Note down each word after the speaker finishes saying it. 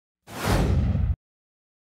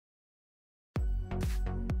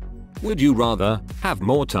Would you rather have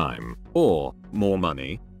more time or more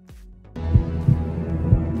money?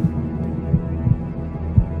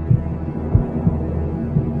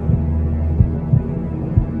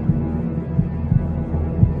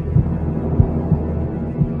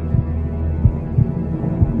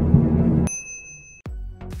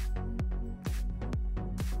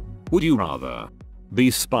 Would you rather be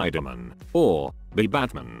Spiderman or be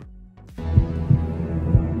Batman?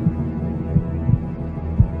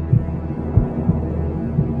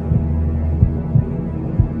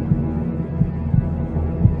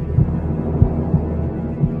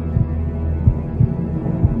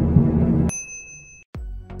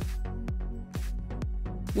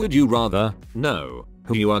 Would you rather know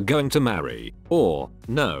who you are going to marry or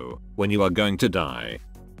know when you are going to die?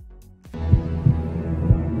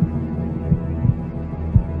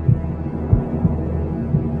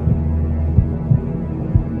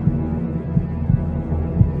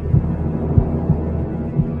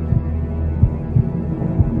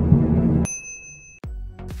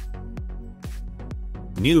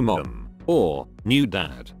 New mom or new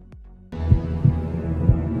dad?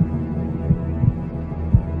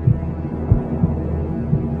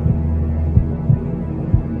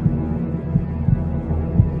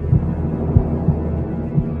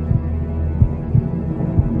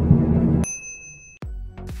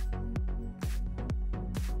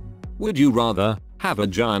 Would you rather have a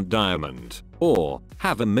giant diamond or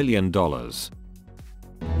have $1 million?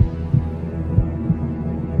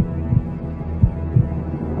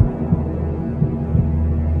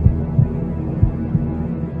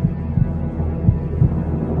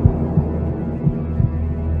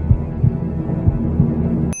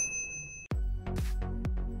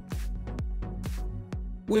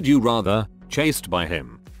 Would you rather chased by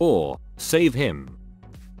him or save him?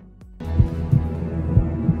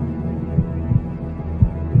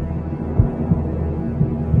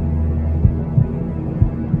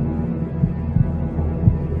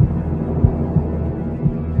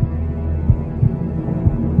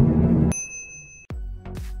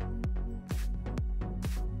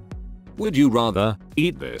 Would you rather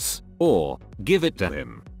eat this or give it to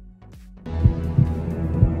him?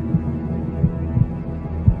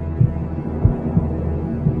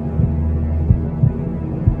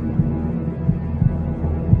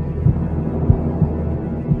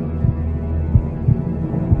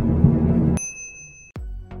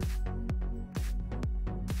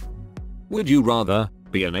 Would you rather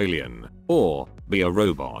be an alien or be a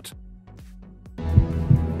robot?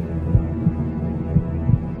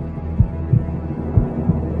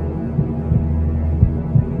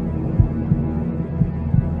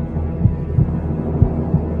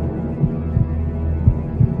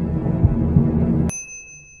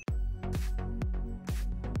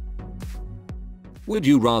 Would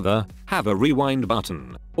you rather have a rewind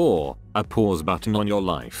button or a pause button on your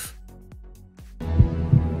life?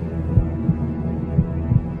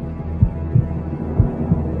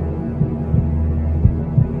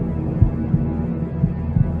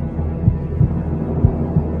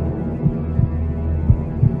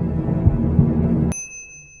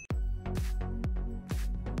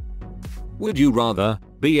 Would you rather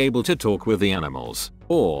be able to talk with the animals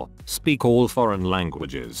or speak all foreign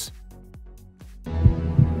languages?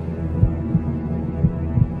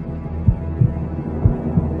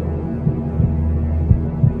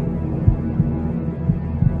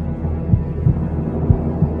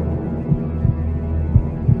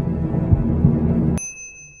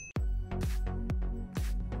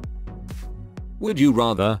 Would you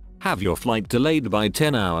rather have your flight delayed by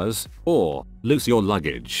 10 hours or lose your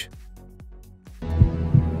luggage?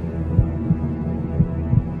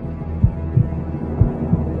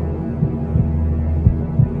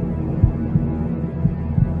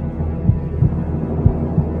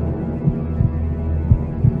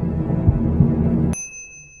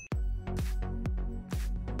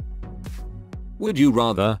 Would you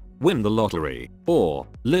rather win the lottery or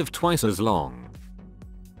live twice as long?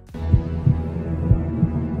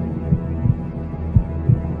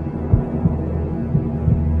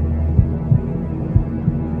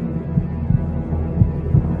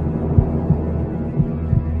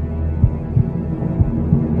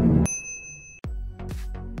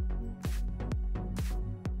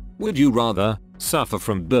 Would you rather suffer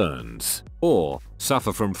from burns or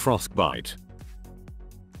suffer from frostbite?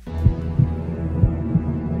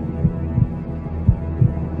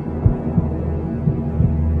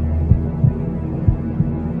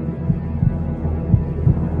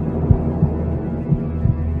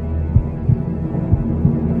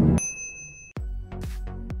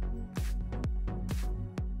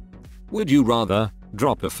 Would you rather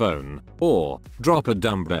drop a phone, or drop a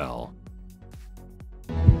dumbbell?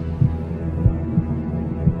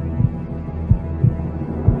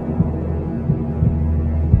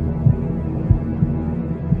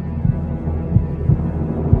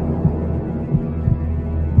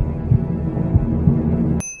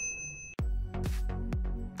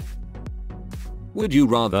 Would you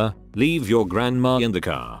rather leave your grandma in the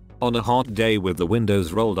car on a hot day with the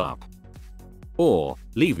windows rolled up? Or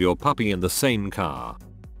leave your puppy in the same car?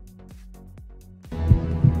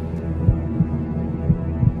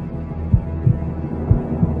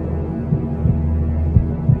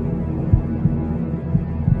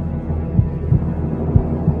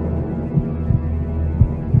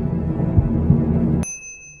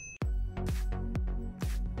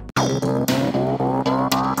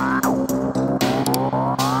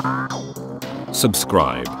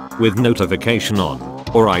 Subscribe with notification on,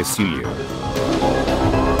 or I see you.